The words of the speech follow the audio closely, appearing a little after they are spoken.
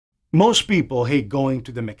Most people hate going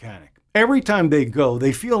to the mechanic. Every time they go,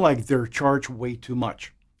 they feel like they're charged way too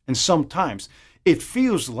much. And sometimes it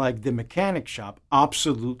feels like the mechanic shop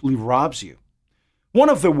absolutely robs you. One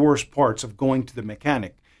of the worst parts of going to the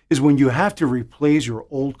mechanic is when you have to replace your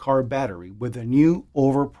old car battery with a new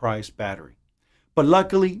overpriced battery. But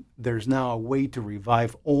luckily, there's now a way to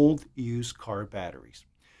revive old used car batteries.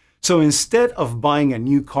 So instead of buying a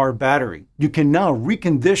new car battery, you can now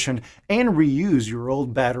recondition and reuse your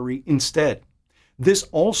old battery instead. This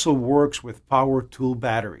also works with power tool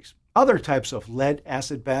batteries, other types of lead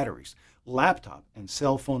acid batteries, laptop and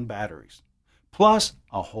cell phone batteries, plus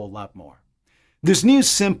a whole lot more. This new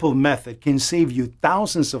simple method can save you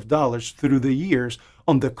thousands of dollars through the years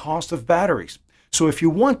on the cost of batteries. So if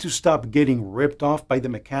you want to stop getting ripped off by the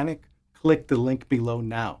mechanic, click the link below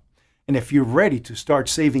now. And if you're ready to start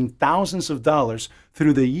saving thousands of dollars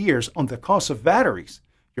through the years on the cost of batteries,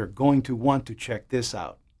 you're going to want to check this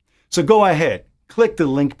out. So go ahead, click the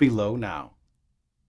link below now.